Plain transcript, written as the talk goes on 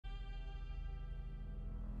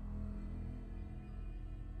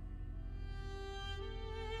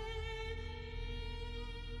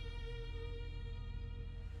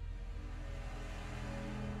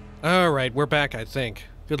Alright, we're back, I think.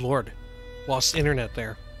 Good lord. Lost internet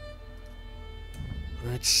there.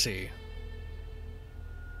 Let's see.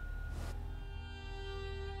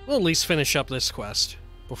 We'll at least finish up this quest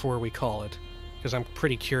before we call it, because I'm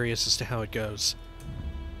pretty curious as to how it goes.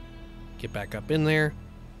 Get back up in there.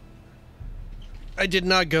 I did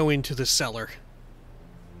not go into the cellar.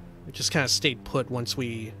 I just kind of stayed put once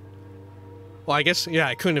we... Well, I guess, yeah,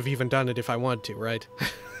 I couldn't have even done it if I wanted to, right?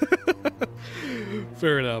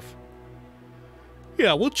 Fair enough.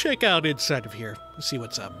 Yeah, we'll check out inside of here. See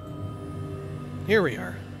what's up. Here we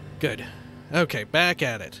are. Good. Okay, back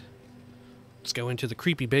at it. Let's go into the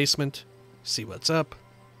creepy basement. See what's up.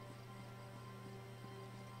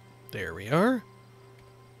 There we are.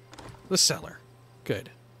 The cellar. Good.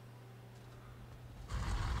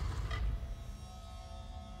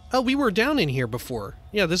 Oh, we were down in here before.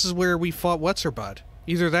 Yeah, this is where we fought What's-Her-Butt.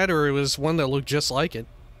 Either that or it was one that looked just like it.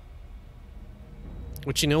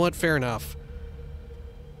 Which, you know what? Fair enough.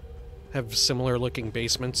 Have similar looking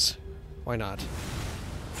basements. Why not?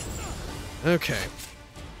 Okay.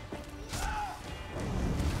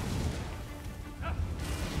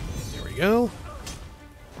 There we go.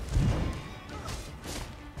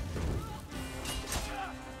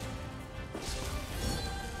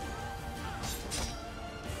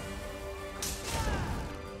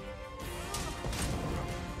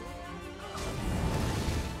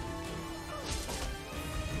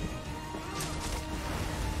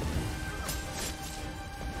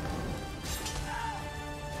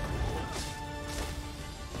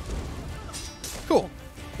 Cool.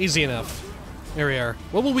 Easy enough. There we are.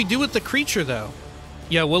 What will we do with the creature, though?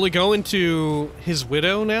 Yeah, will it go into his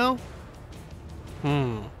widow now?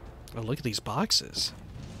 Oh, look at these boxes.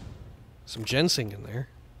 Some ginseng in there.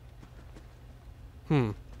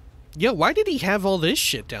 Yeah, why did he have all this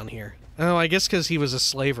shit down here? Oh, I guess because he was a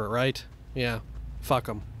slaver, right? Yeah. Fuck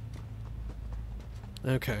him.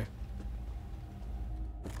 Okay.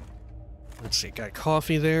 Let's see. Got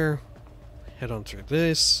coffee there. Head on through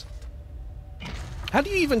this. How do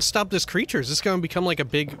you even stop this creature? Is this going to become like a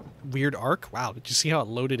big, weird arc? Wow, did you see how it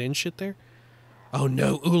loaded in shit there? Oh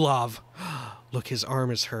no, Ulav. Look, his arm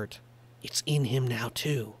is hurt. It's in him now,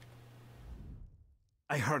 too.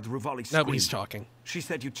 I heard Ruvali scream. Nobody's talking. She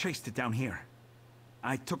said you chased it down here.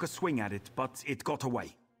 I took a swing at it, but it got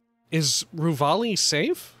away. Is Ruvali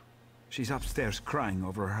safe? She's upstairs crying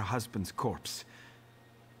over her husband's corpse.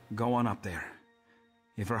 Go on up there.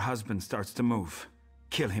 If her husband starts to move,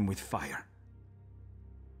 kill him with fire.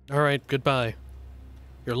 Alright, goodbye.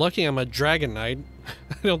 You're lucky I'm a Dragon Knight.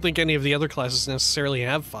 I don't think any of the other classes necessarily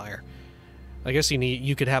have fire. I guess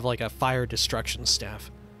you could have like a fire destruction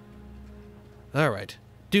staff. Alright.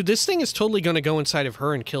 Dude, this thing is totally going to go inside of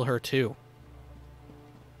her and kill her too.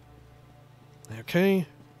 Okay.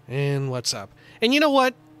 And what's up? And you know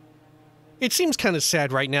what? It seems kind of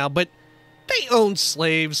sad right now, but they own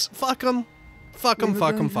slaves. Fuck them. Fuck them,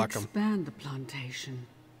 fuck them, fuck them. Expand the plantation.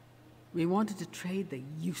 We wanted to trade the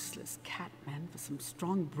useless catmen for some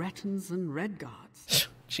strong Bretons and Red Guards.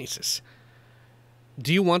 Jesus.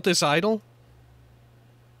 Do you want this idol?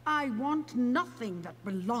 I want nothing that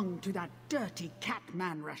belonged to that dirty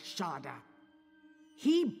catman Ra-shadda.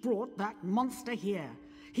 He brought that monster here.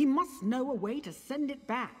 He must know a way to send it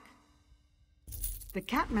back. The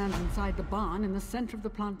catman's inside the barn in the center of the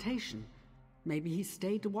plantation. Maybe he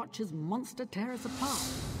stayed to watch his monster tear us apart.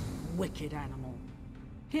 Wicked animal.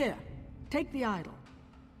 Here. Take the idol.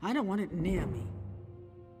 I don't want it near me.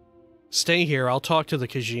 Stay here. I'll talk to the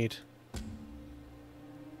Khajiit.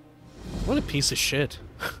 What a piece of shit.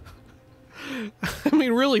 I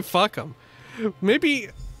mean, really, fuck him. Maybe...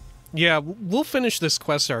 Yeah, we'll finish this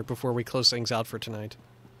quest arc before we close things out for tonight.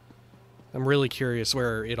 I'm really curious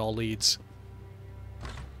where it all leads.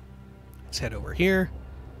 Let's head over here.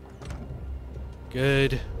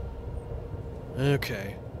 Good.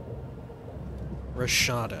 Okay.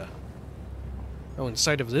 Ra-shadda. Oh,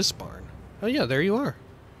 inside of this barn. Oh yeah, there you are.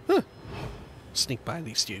 Huh. Sneak by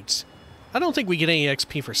these dudes. I don't think we get any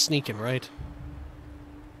XP for sneaking, right?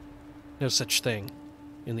 No such thing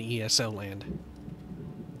in the ESO land.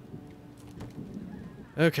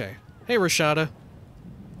 Okay. Hey, Ra-shadda.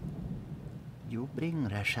 You bring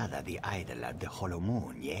Ra-shadda the idol at the hollow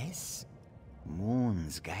moon, yes?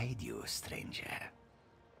 Moons guide you, stranger.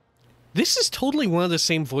 This is totally one of the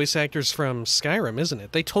same voice actors from Skyrim, isn't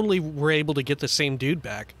it? They totally were able to get the same dude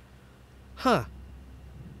back. Huh.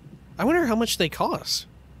 I wonder how much they cost.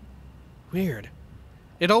 Weird.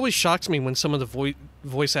 It always shocks me when some of the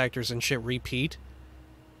voice actors and shit repeat.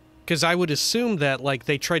 Because I would assume that, like,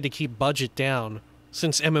 they tried to keep budget down,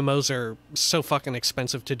 since MMOs are so fucking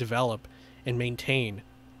expensive to develop and maintain.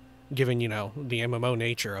 given, you know, the MMO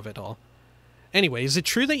nature of it all. Anyway, is it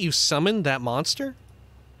true that you summoned that monster?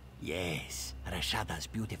 Yes, Ra-shadda's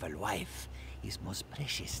beautiful wife, his most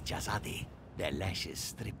precious Jazadi. Their lashes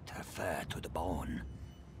stripped her fur to the bone.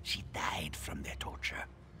 She died from their torture.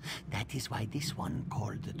 That is why this one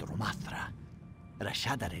called the Dromathra.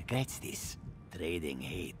 Ra-shadda regrets this. Trading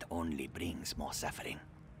hate only brings more suffering.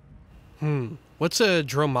 What's a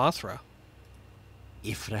Dromathra?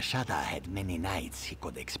 If Ra-shadda had many nights, he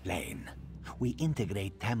could explain. We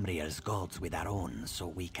integrate Tamriel's gods with our own so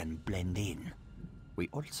we can blend in. We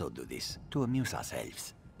also do this to amuse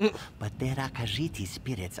ourselves. But there are Khajiit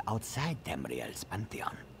spirits outside Tamriel's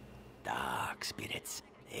pantheon. Dark spirits.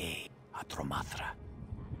 They are Dromathra.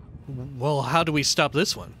 Well, how do we stop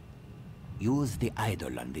this one? Use the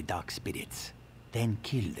idol on the dark spirits, then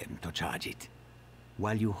kill them to charge it.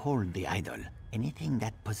 While you hold the idol, anything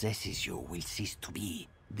that possesses you will cease to be.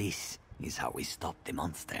 This is how we stop the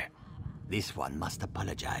monster. This one must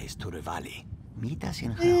apologize to Rivali. Meet us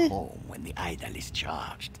in her home when the idol is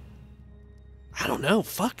charged. I don't know.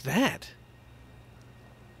 Fuck that.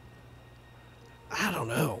 I don't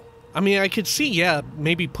know. I mean, I could see, yeah,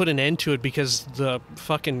 maybe put an end to it because the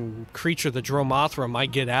fucking creature, the Dromathra,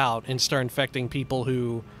 might get out and start infecting people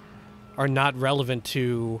who are not relevant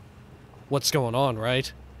to what's going on,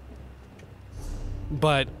 right?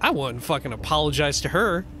 But I wouldn't fucking apologize to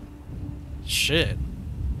her. Shit.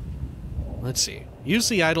 Let's see. Use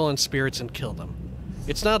the idol on spirits and kill them.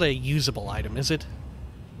 It's not a usable item, is it?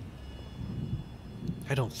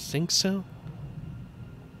 I don't think so.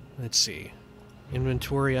 Let's see.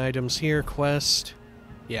 Inventory items here, quest.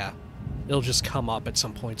 Yeah, it'll just come up at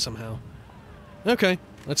some point somehow. Okay,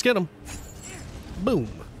 let's get them. Boom.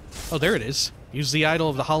 Oh, there it is. Use the idol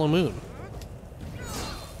of the Hollow Moon.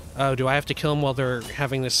 Oh, do I have to kill them while they're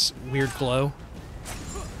having this weird glow?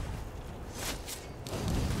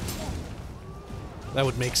 That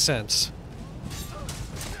would make sense.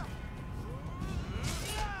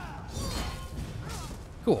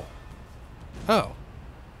 Cool. Oh.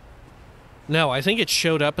 No, I think it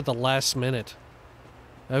showed up at the last minute.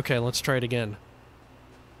 Okay, let's try it again.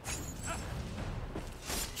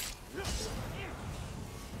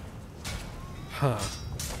 Huh.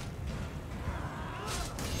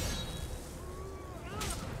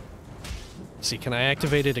 Let's see, can I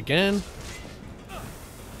activate it again?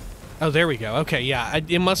 Oh, there we go. Okay, yeah,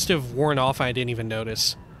 it must have worn off. I didn't even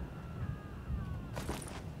notice.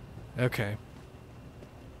 Okay.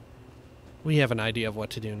 We have an idea of what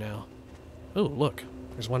to do now. Oh, look.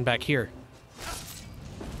 There's one back here.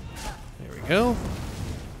 There we go.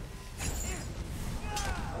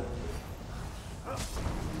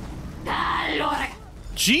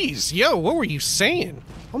 Jeez, yo, what were you saying?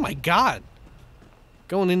 Oh my god.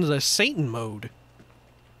 Going into the Satan mode.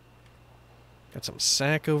 Got some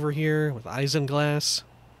sack over here with isinglass.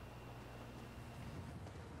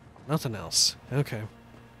 Nothing else. Okay.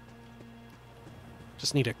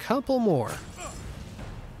 Just need a couple more.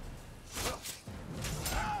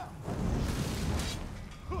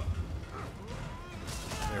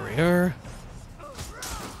 There we are.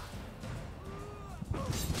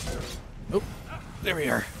 Oh, there we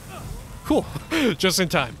are. Cool. Just in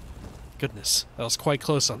time. Goodness, that was quite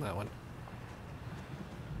close on that one.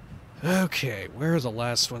 Okay, where are the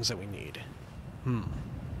last ones that we need?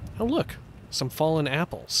 Oh, look. Some fallen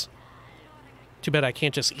apples. Too bad I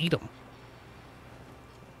can't just eat them.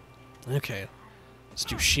 Okay. Let's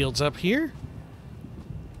do shields up here.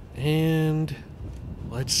 And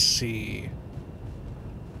let's see.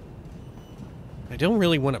 I don't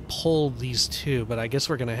really want to pull these two, but I guess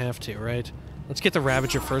we're going to have to, right? Let's get the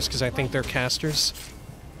Ravager first, because I think they're casters.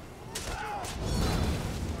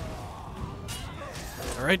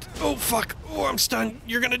 Alright. Oh, fuck. Oh, I'm stunned.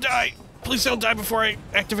 You're going to die. Please don't die before I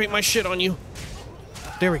activate my shit on you.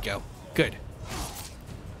 There we go. Good.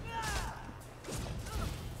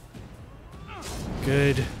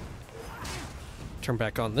 Good. Turn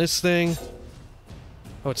back on this thing.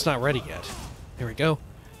 Oh, it's not ready yet. There we go.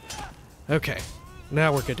 Okay.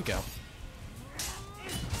 Now we're good to go.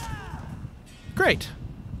 Great.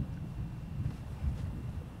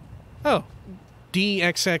 Oh.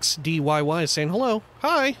 DXXDYY is saying hello.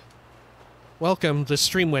 Hi. Welcome. The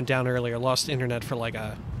stream went down earlier. Lost internet for like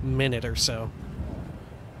a minute or so.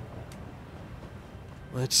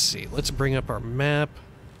 Let's see. Let's bring up our map.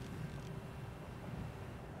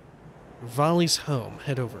 Vali's home.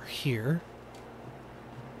 Head over here.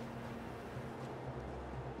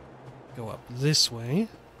 Go up this way.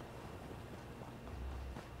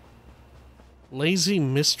 Lazy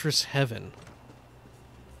Mistress Heaven.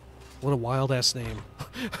 What a wild-ass name.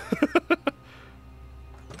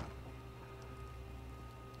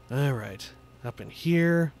 Alright. Up in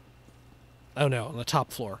here. Oh no, on the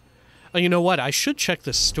top floor. Oh, you know what? I should check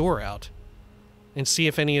this store out and see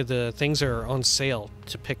if any of the things are on sale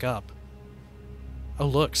to pick up. Oh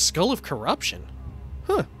look, Skull of Corruption.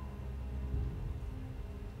 Huh.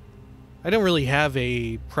 I don't really have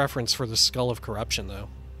a preference for the Skull of Corruption, though.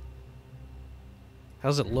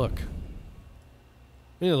 How's it look?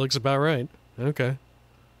 Yeah, it looks about right. Okay.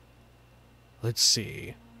 Let's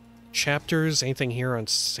see. Chapters, anything here on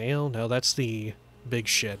sale? No, that's the big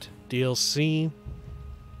shit. DLC.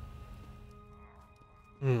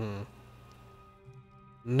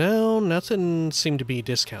 No, nothing seemed to be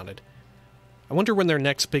discounted. I wonder when their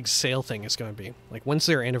next big sale thing is going to be. Like, when's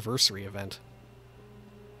their anniversary event?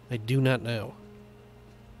 I do not know.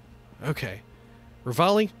 Okay.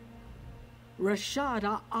 Rivali?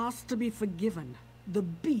 Ra-shadda asked to be forgiven. The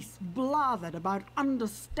beast blathered about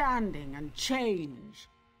understanding and change.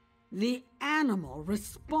 The animal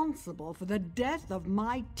responsible for the death of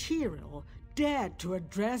my Tyrell dared to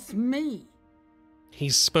address me. He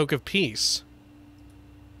spoke of peace.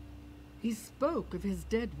 He spoke of his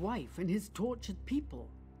dead wife and his tortured people.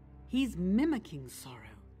 He's mimicking sorrow.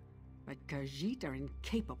 But Khajiit are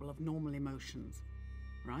incapable of normal emotions.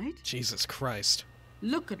 Right? Jesus Christ.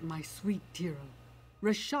 Look at my sweet Tyrell.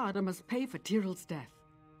 Ra-shadda must pay for Tyrell's death.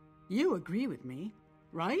 You agree with me,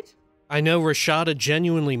 right? I know Ra-shadda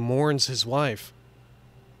genuinely mourns his wife.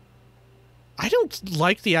 I don't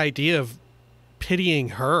like the idea of pitying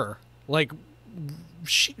her. Like,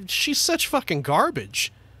 she's such fucking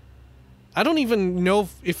garbage. I don't even know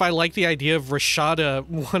if I like the idea of Ra-shadda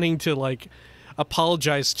wanting to, like,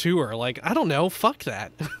 apologize to her. Like, I don't know. Fuck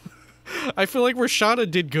that. I feel like Ra-shadda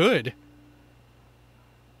did good.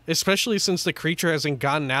 Especially since the creature hasn't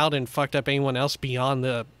gotten out and fucked up anyone else beyond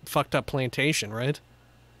the fucked up plantation, right?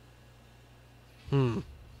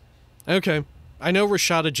 Okay. I know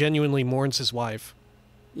Ra-shadda genuinely mourns his wife.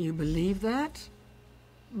 You believe that?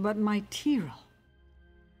 But my Tyrell.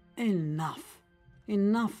 Enough.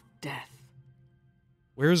 Enough death.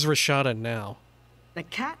 Where's Ra-shadda now? The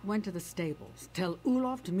cat went to the stables. Tell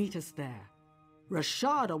Ulov to meet us there.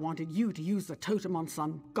 Ra-shadda wanted you to use the totem on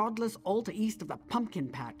some godless altar east of the pumpkin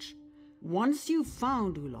patch. Once you've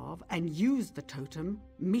found Ulov and used the totem,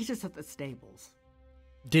 meet us at the stables.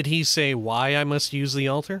 Did he say why I must use the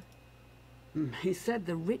altar? He said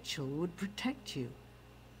the ritual would protect you.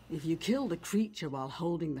 If you kill the creature while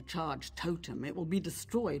holding the charged totem, it will be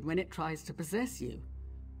destroyed when it tries to possess you.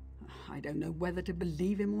 I don't know whether to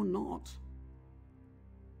believe him or not.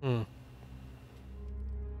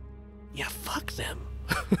 Yeah, fuck them.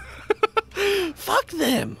 Fuck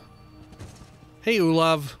them! Hey,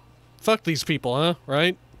 Ulov. Fuck these people, huh?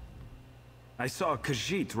 Right? I saw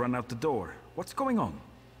Khajiit run out the door. What's going on?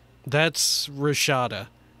 That's Ra-shadda.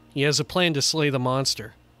 He has a plan to slay the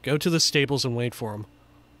monster. Go to the stables and wait for him.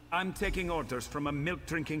 I'm taking orders from a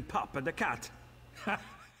milk-drinking pup and a cat.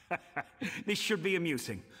 This should be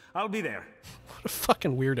amusing. I'll be there. What a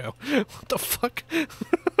fucking weirdo. What the fuck?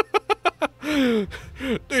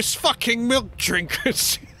 This fucking milk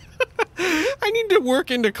drinkers. I need to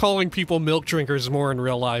work into calling people milk drinkers more in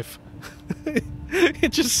real life.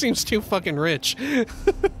 It just seems too fucking rich.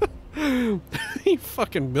 You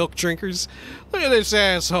fucking milk drinkers. Look at this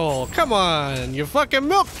asshole. Come on, you fucking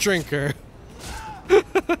milk drinker.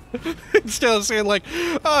 Instead of saying like,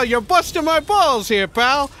 oh, you're busting my balls here,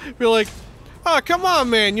 pal. You're like, oh, come on,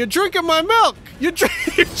 man. You're drinking my milk. You're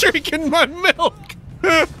drinking my milk.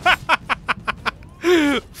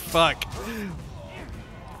 Fuck.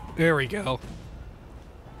 There we go.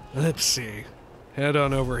 Let's see. Head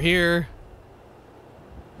on over here.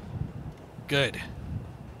 Good.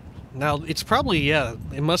 Now, it's probably, yeah,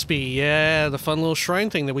 it must be, yeah, the fun little shrine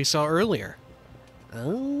thing that we saw earlier.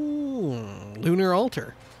 Oh, lunar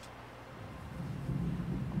altar.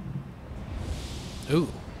 Ooh.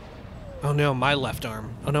 Oh no, my left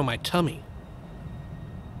arm. Oh no, my tummy.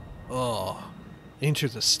 Oh, enter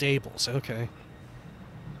the stables, okay.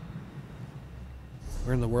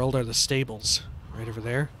 Where in the world are the stables? Right over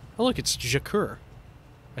there? Oh look, it's Jakur.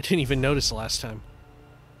 I didn't even notice the last time.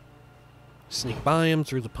 Sneak by him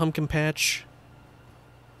through the pumpkin patch.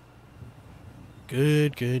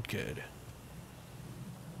 Good, good, good.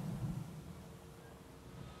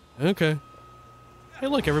 Okay. Hey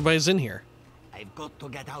look, everybody's in here. I've got to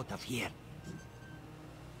get out of here.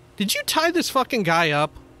 Did you tie this fucking guy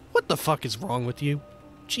up? What the fuck is wrong with you?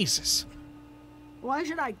 Jesus. Why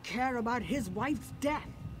should I care about his wife's death?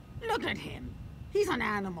 Look at him. He's an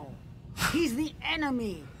animal. He's the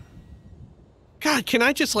enemy. God, can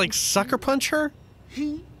I just, like, sucker punch her?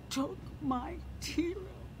 He took my Tyrell.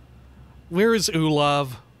 Where is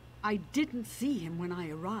Ulov? I didn't see him when I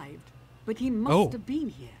arrived, but he must have been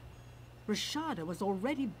here. Ra-shadda was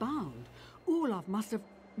already bound. Olaf must have...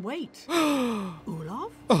 Wait.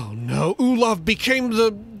 Olaf? Oh no, Olaf became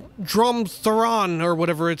the Drum Theron, or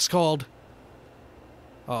whatever it's called.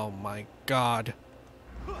 Oh my god.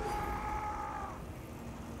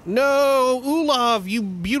 No, Olaf, you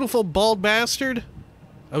beautiful bald bastard.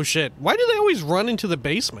 Oh shit, why do they always run into the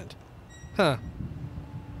basement? Huh.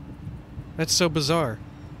 That's so bizarre.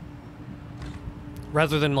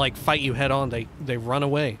 Rather than, like, fight you head on, they run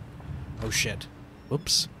away. Oh shit.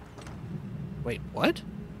 Whoops. Wait, what?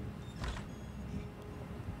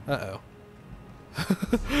 Uh-oh.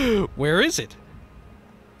 Where is it?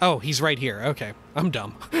 Oh, he's right here. Okay, I'm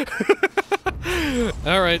dumb.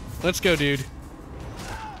 Alright, let's go, dude.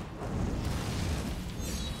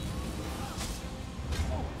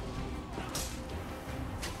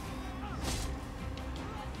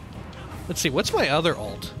 Let's see, what's my other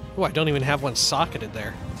ult? Oh, I don't even have one socketed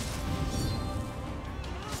there.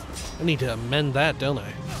 I need to amend that, don't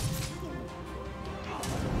I?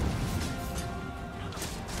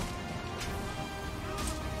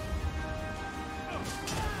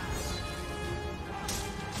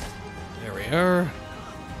 There we are.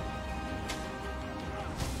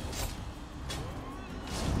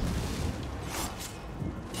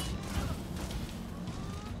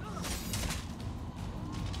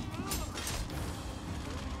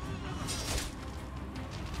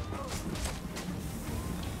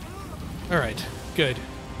 Alright, good.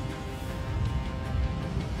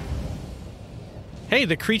 Hey,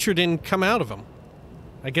 the creature didn't come out of him.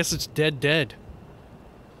 I guess it's dead.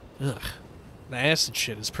 Ugh. The acid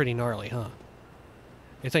shit is pretty gnarly, huh?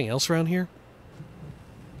 Anything else around here?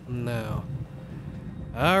 No.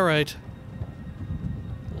 Alright.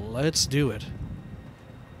 Let's do it.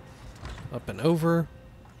 Up and over.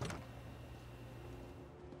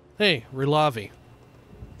 Hey, Rilavi.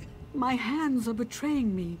 My hands are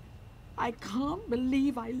betraying me. I can't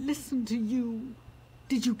believe I listened to you.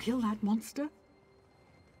 Did you kill that monster?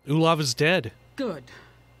 Olaf is dead. Good.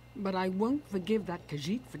 But I won't forgive that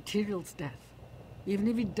Khajiit for Tyrell's death. Even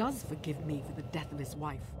if he does forgive me for the death of his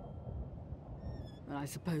wife. But I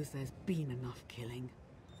suppose there's been enough killing.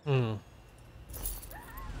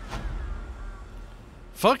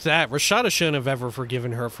 Fuck that. Ra-shadda shouldn't have ever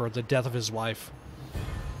forgiven her for the death of his wife.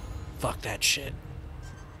 Fuck that shit.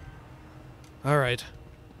 Alright.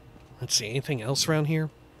 Let's see, anything else around here?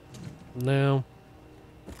 No.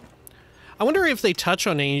 I wonder if they touch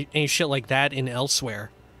on any shit like that in Elsewhere.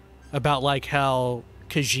 About, like, how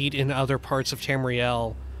Khajiit in other parts of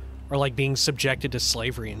Tamriel are, like, being subjected to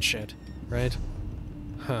slavery and shit. Right?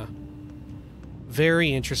 Huh.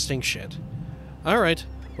 Very interesting shit. Alright.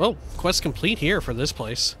 Well, quest complete here for this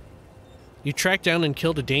place. You tracked down and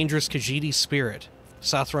killed a dangerous Khajiiti spirit.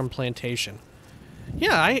 Sathram Plantation.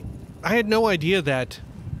 Yeah, I had no idea that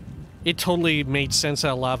it totally made sense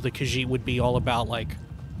that a lot of the Khajiit would be all about, like,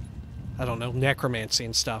 I don't know, necromancy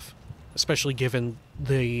and stuff. Especially given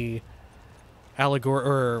the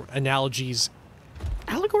analogies...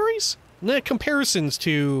 Allegories? The comparisons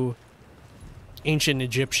to ancient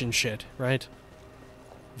Egyptian shit, right?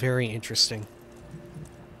 Very interesting.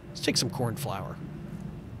 Let's take some cornflower.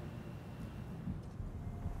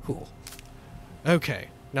 Cool. Okay,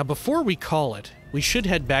 now before we call it, we should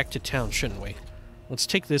head back to town, shouldn't we? Let's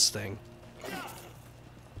take this thing.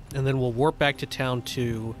 And then we'll warp back to town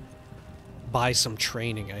to buy some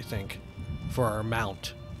training, I think, for our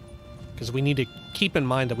mount. Because we need to keep in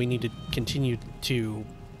mind that we need to continue to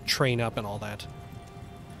train up and all that.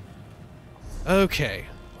 Okay,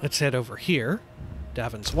 let's head over here.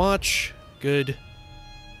 Davin's Watch. Good.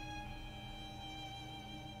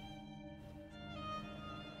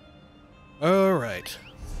 Alright.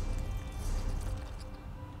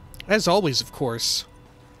 As always, of course,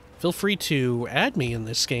 feel free to add me in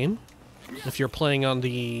this game if you're playing on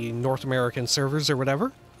the North American servers or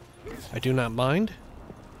whatever. I do not mind.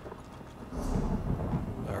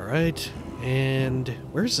 Alright, and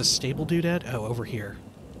where's the stable dude at? Oh, over here.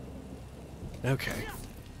 Okay.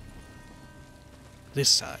 This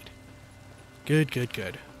side. Good, good,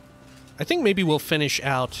 good. I think maybe we'll finish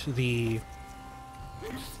out the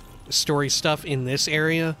story stuff in this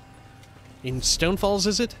area. In Stonefalls,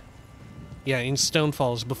 is it? Yeah, in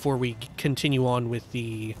Stonefalls before we continue on with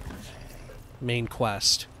the main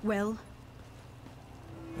quest. Well?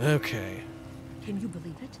 Okay. Can you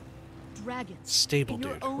believe it? Dragons. Stable in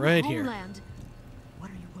your dude, own right homeland. Here. What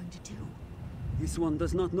are you going to do? This one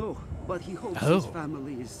does not know, but he hopes his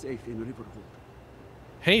family is safe in Riverhold.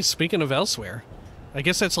 Hey, speaking of Elsewhere, I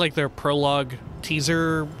guess that's like their prologue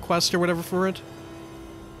teaser quest or whatever for it.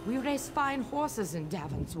 We race fine horses in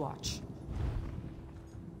Davin's Watch.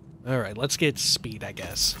 Alright, let's get speed, I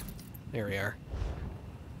guess. There we are.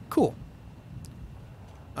 Cool.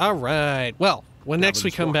 Alright, well, when next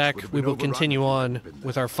we come back, we will continue on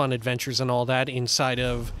with our fun adventures and all that inside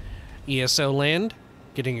of ESO land,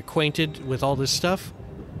 getting acquainted with all this stuff.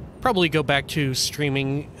 Probably go back to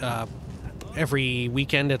streaming every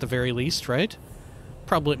weekend at the very least, right?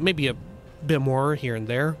 Probably, maybe a bit more here and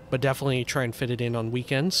there, but definitely try and fit it in on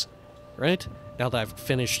weekends, right? Now that I've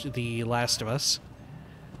finished The Last of Us.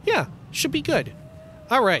 Yeah, should be good.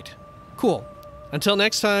 Alright, cool. Until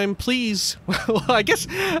next time, please... Well, I guess,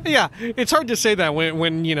 yeah, it's hard to say that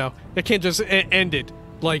when you know, it can't just end it,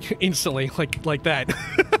 like, instantly, like that.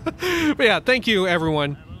 But yeah, thank you,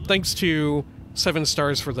 everyone. Thanks to 7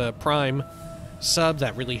 stars for the Prime sub.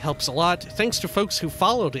 That really helps a lot. Thanks to folks who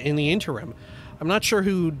followed in the interim. I'm not sure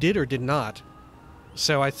who did or did not.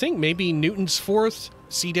 So I think maybe Newton's 4th,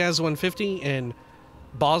 CDaz150, and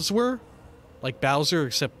Boswer, like Bowser,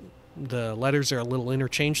 except the letters are a little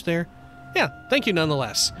interchanged there. Yeah, thank you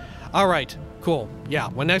nonetheless. Alright, cool. Yeah,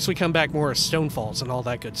 when next we come back, more Stonefalls and all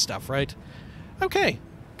that good stuff, right? Okay,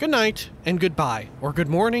 good night and goodbye, or good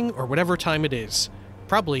morning, or whatever time it is.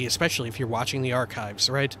 Probably, especially if you're watching the archives,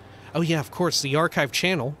 right? Oh yeah, of course, the archive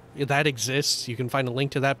channel, that exists. You can find a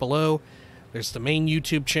link to that below. There's the main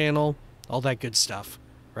YouTube channel, all that good stuff,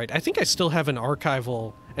 right? I think I still have an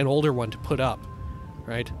older one to put up,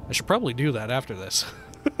 right? I should probably do that after this.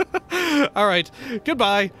 Alright,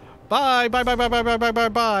 goodbye. Bye, bye, bye, bye, bye, bye, bye, bye,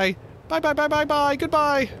 bye. Bye, bye, bye, bye, bye,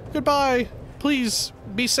 goodbye, goodbye. Please,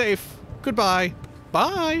 be safe. Goodbye.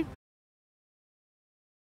 Bye.